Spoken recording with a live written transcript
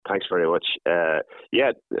Thanks very much.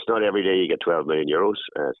 It's not every day you get 12 million euros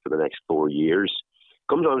for the next 4 years.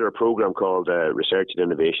 It comes under a program called Research and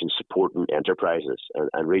Innovation Supporting Enterprises.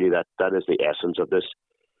 And really that is the essence of this.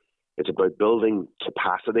 It's about building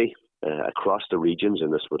capacity across the regions,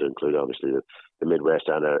 and this would include obviously the Midwest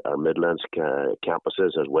and our Midlands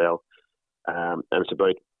campuses as well. And it's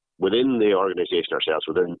about, within the organisation ourselves,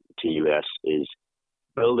 within TUS, is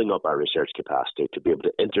building up our research capacity to be able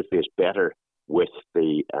to interface better with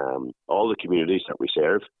all the communities that we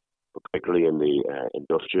serve, particularly in the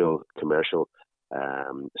industrial, commercial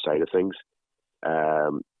side of things.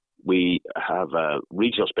 We have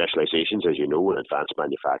regional specializations, as you know, in advanced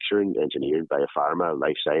manufacturing, engineering, biopharma,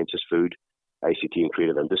 life sciences, food, ICT and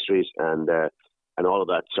creative industries, and all of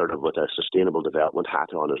that sort of with a sustainable development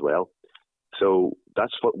hat on as well. So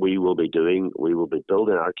that's what we will be doing. We will be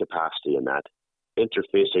building our capacity in that,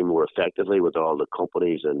 interfacing more effectively with all the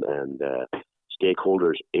companies and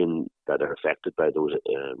stakeholders that are affected by those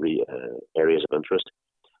areas of interest,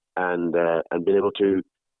 and being able to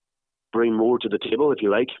bring more to the table, if you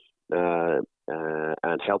like,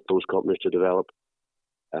 and help those companies to develop,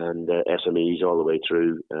 and SMEs all the way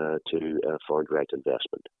through to foreign direct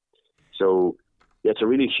investment. So it's a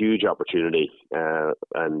really huge opportunity,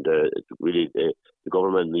 and really the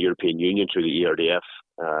government and the European Union through the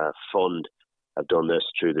ERDF fund have done this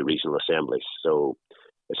through the regional assemblies. So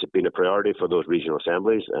it's been a priority for those regional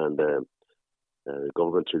assemblies, and the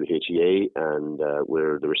government through the HEA, and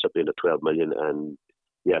we're the recipient of 12 million. And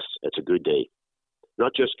yes, it's a good day,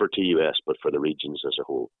 not just for TUS, but for the regions as a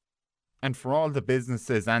whole. And for all the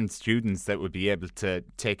businesses and students that would be able to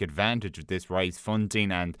take advantage of this RISE funding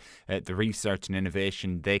and the research and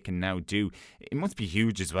innovation they can now do, it must be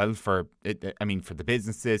huge as well for the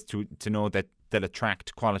businesses to know that they'll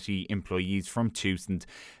attract quality employees from TUS, and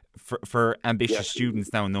for ambitious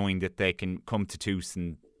students now knowing that they can come to TUS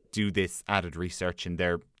and do this added research in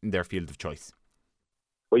their field of choice.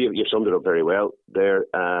 Well, you've summed it up very well there.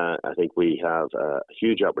 I think we have a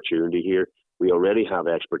huge opportunity here. We already have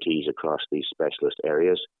expertise across these specialist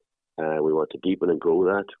areas. We want to deepen and grow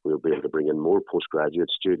that. We'll be able to bring in more postgraduate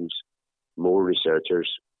students, more researchers,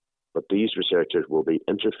 but these researchers will be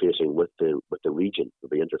interfacing with the region. They'll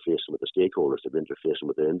be interfacing with the stakeholders. They'll be interfacing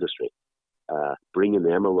with the industry, bringing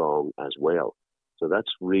them along as well. So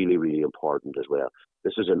that's really, really important as well.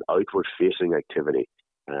 This is an outward-facing activity.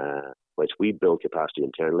 Which we build capacity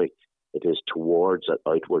internally, it is towards that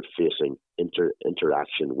outward-facing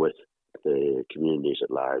interaction with the communities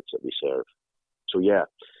at large that we serve. So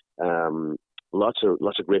lots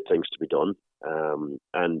of great things to be done,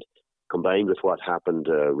 and combined with what happened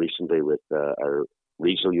recently with our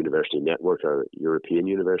regional university network, our European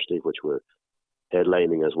university, which we're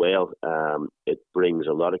headlining as well, it brings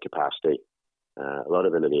a lot of capacity, a lot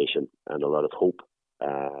of innovation, and a lot of hope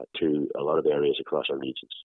to a lot of areas across our regions.